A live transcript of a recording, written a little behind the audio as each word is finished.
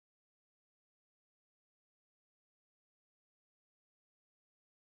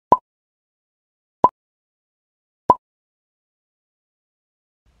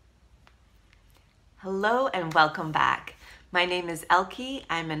Hello and welcome back. My name is Elke.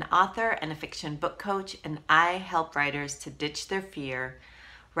 I'm an author and a fiction book coach, and I help writers to ditch their fear,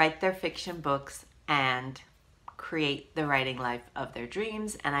 write their fiction books, and create the writing life of their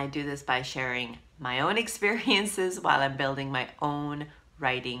dreams. And I do this by sharing my own experiences while I'm building my own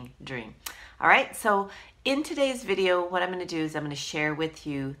writing dream. All right, so in today's video, what I'm going to do is I'm going to share with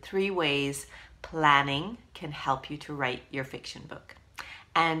you 3 ways planning can help you to write your fiction book.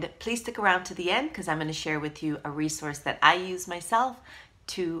 And please stick around to the end because I'm going to share with you a resource that I use myself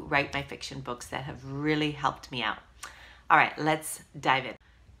to write my fiction books that have really helped me out. All right, let's dive in.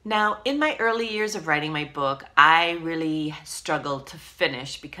 Now, in my early years of writing my book, I really struggled to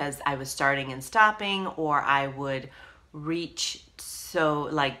finish because I was starting and stopping, or I would reach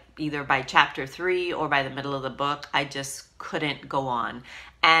either by chapter 3 or by the middle of the book, I just couldn't go on.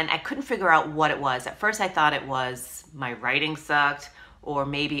 And I couldn't figure out what it was. At first I thought it was my writing sucked, or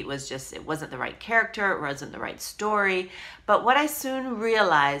maybe it was just, it wasn't the right character, it wasn't the right story. But what I soon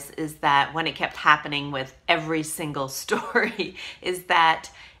realized is that when it kept happening with every single story is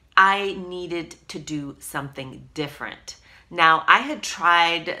that I needed to do something different. Now, I had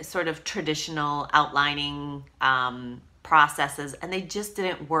tried sort of traditional outlining processes and they just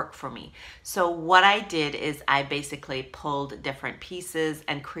didn't work for me. So what I did is I basically pulled different pieces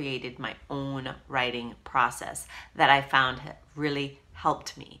and created my own writing process that I found really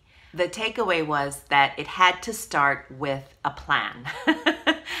helped me. The takeaway was that it had to start with a plan.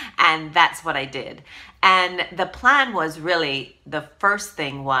 And that's what I did. And the plan was really, the first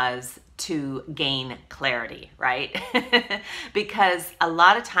thing was to gain clarity, right? Because a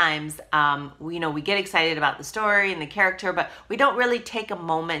lot of times, we get excited about the story and the character, but we don't really take a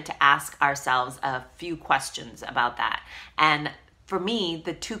moment to ask ourselves a few questions about that. And for me,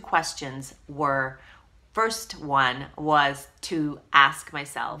 the 2 questions were, first one was to ask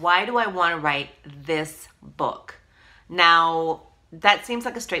myself, why do I want to write this book? Now, that seems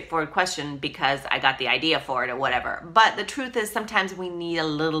like a straightforward question because I got the idea for it or whatever. But the truth is sometimes we need a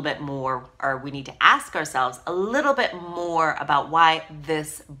little bit more, or we need to ask ourselves a little bit more about why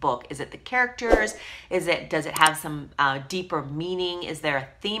this book. Is it the characters? Does it have some deeper meaning? Is there a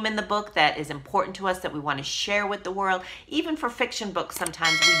theme in the book that is important to us that we want to share with the world? Even for fiction books,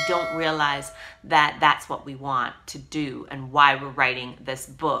 sometimes we don't realize that that's what we want to do and why we're writing this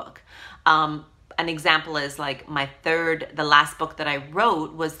book. An example is like the last book that I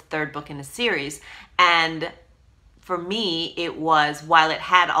wrote was the 3rd book in a series. And for me, it was, while it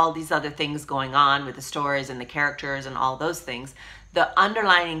had all these other things going on with the stories and the characters and all those things, the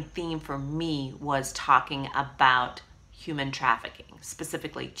underlying theme for me was talking about human trafficking,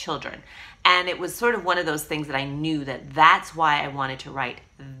 specifically children. And it was sort of one of those things that I knew that's why I wanted to write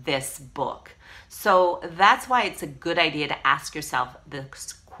this book. So that's why it's a good idea to ask yourself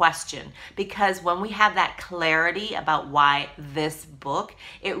this question, because when we have that clarity about why this book,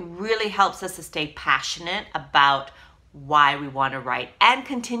 it really helps us to stay passionate about why we want to write and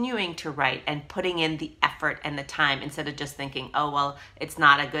continuing to write and putting in the effort and the time instead of just thinking, oh, well, it's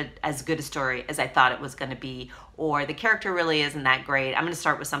not as good a story as I thought it was going to be, or the character really isn't that great, I'm going to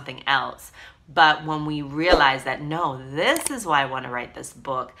start with something else. But when we realize that, no, this is why I want to write this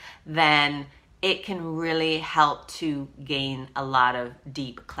book, then it can really help to gain a lot of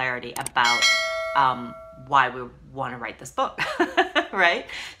deep clarity about why we want to write this book, right?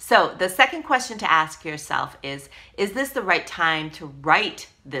 So the second question to ask yourself is this the right time to write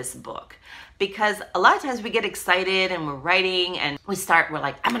this book? Because a lot of times we get excited and we're writing and we're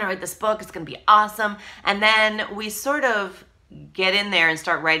like, I'm gonna write this book, it's gonna be awesome. And then we sort of get in there and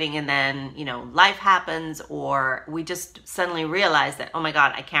start writing, and then, life happens, or we just suddenly realize that, oh my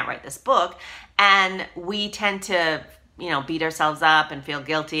God, I can't write this book. And we tend to, beat ourselves up and feel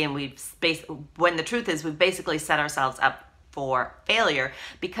guilty. And when the truth is, we've basically set ourselves up for failure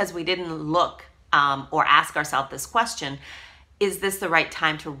because we didn't look or ask ourselves this question, is this the right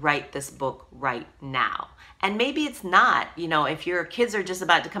time to write this book right now? And maybe it's not. If your kids are just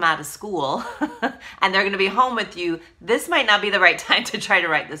about to come out of school and they're going to be home with you, this might not be the right time to try to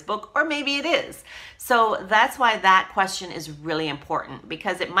write this book, or maybe it is. So that's why that question is really important,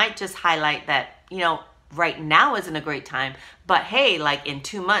 because it might just highlight that, right now isn't a great time, but hey, like in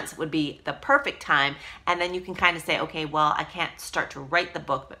 2 months would be the perfect time. And then you can kind of say, okay, well, I can't start to write the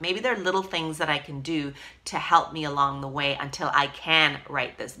book, but maybe there are little things that I can do to help me along the way until I can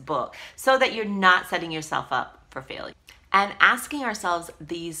write this book, so that you're not setting yourself up for failure. And asking ourselves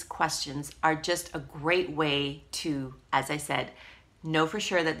these questions are just a great way to, as I said, know for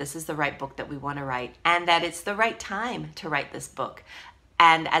sure that this is the right book that we want to write and that it's the right time to write this book.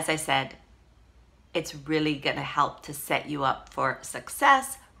 And as I said, it's really going to help to set you up for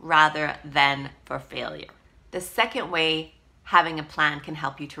success rather than for failure. The second way having a plan can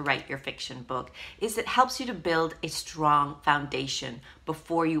help you to write your fiction book is it helps you to build a strong foundation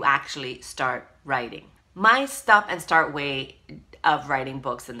before you actually start writing. My stop and start way of writing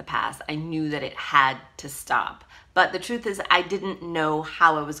books in the past, I knew that it had to stop. But the truth is I didn't know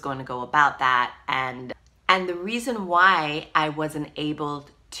how I was going to go about that. And the reason why I wasn't able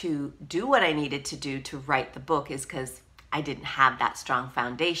to do what I needed to do to write the book is because I didn't have that strong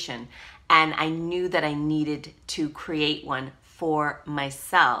foundation. And I knew that I needed to create one for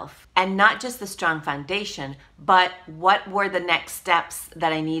myself. And not just the strong foundation, but what were the next steps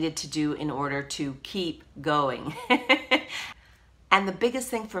that I needed to do in order to keep going. And the biggest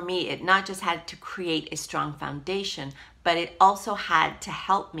thing for me, it not just had to create a strong foundation, but it also had to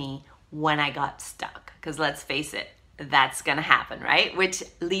help me when I got stuck. Because let's face it, that's gonna happen, right? Which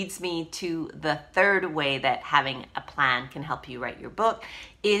leads me to the third way that having a plan can help you write your book,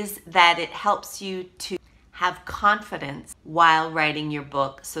 is that it helps you to have confidence while writing your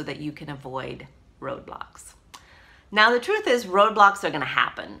book so that you can avoid roadblocks. Now, the truth is roadblocks are gonna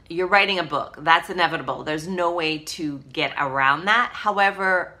happen. You're writing a book, that's inevitable. There's no way to get around that.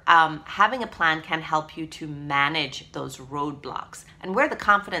 However, having a plan can help you to manage those roadblocks. And where the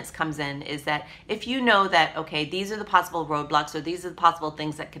confidence comes in is that if you know that, okay, these are the possible roadblocks or these are the possible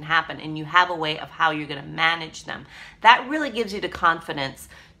things that can happen, and you have a way of how you're gonna manage them, that really gives you the confidence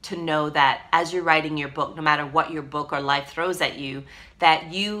to know that as you're writing your book, no matter what your book or life throws at you,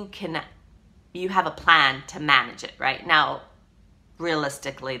 that you have a plan to manage it, right? Now,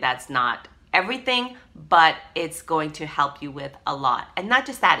 realistically, that's not everything, but it's going to help you with a lot. And not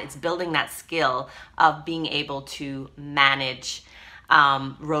just that, it's building that skill of being able to manage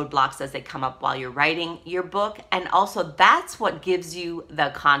roadblocks as they come up while you're writing your book. And also that's what gives you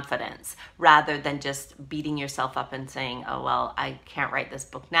the confidence rather than just beating yourself up and saying, oh, well, I can't write this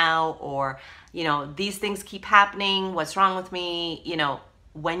book now, or, you know, these things keep happening, what's wrong with me? You know,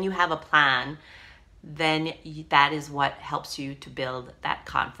 when you have a plan, then that is what helps you to build that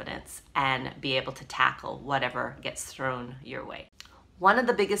confidence and be able to tackle whatever gets thrown your way. One of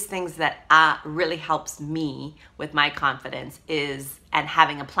the biggest things that really helps me with my confidence and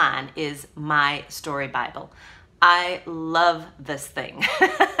having a plan is my story Bible. I love this thing.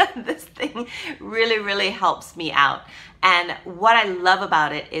 This thing really, really helps me out. And what I love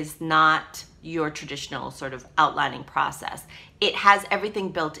about it is not your traditional sort of outlining process. It has everything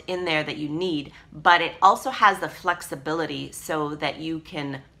built in there that you need, but it also has the flexibility so that you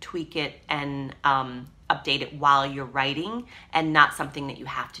can tweak it and update it while you're writing, and not something that you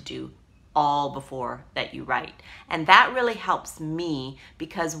have to do all before that you write. And that really helps me,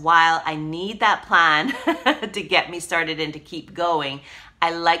 because while I need that plan to get me started and to keep going,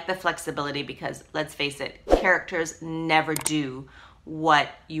 I like the flexibility because, let's face it, characters never do what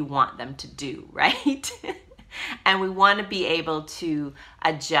you want them to do, right? And we want to be able to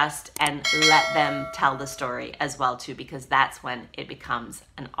adjust and let them tell the story as well too, because that's when it becomes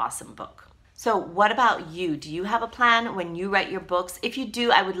an awesome book. So what about you? Do you have a plan when you write your books? If you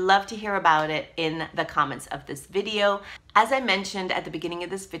do, I would love to hear about it in the comments of this video. As I mentioned at the beginning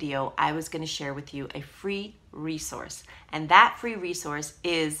of this video, I was going to share with you a free resource. And that free resource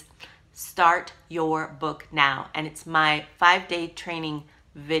is Start Your Book Now. And it's my 5-day training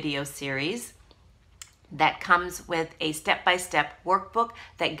video series that comes with a step-by-step workbook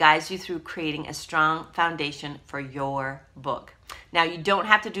that guides you through creating a strong foundation for your book. Now, you don't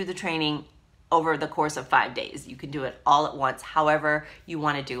have to do the training over the course of 5 days. You can do it all at once, however you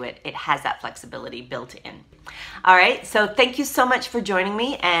want to do it. It has that flexibility built in. All right, so thank you so much for joining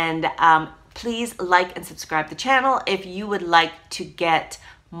me, and please like and subscribe to the channel if you would like to get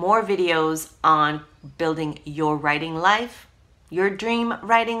more videos on building your writing life, your dream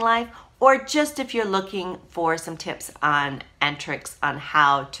writing life, or just if you're looking for some tips on and tricks on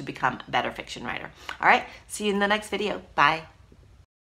how to become a better fiction writer. All right, see you in the next video. Bye.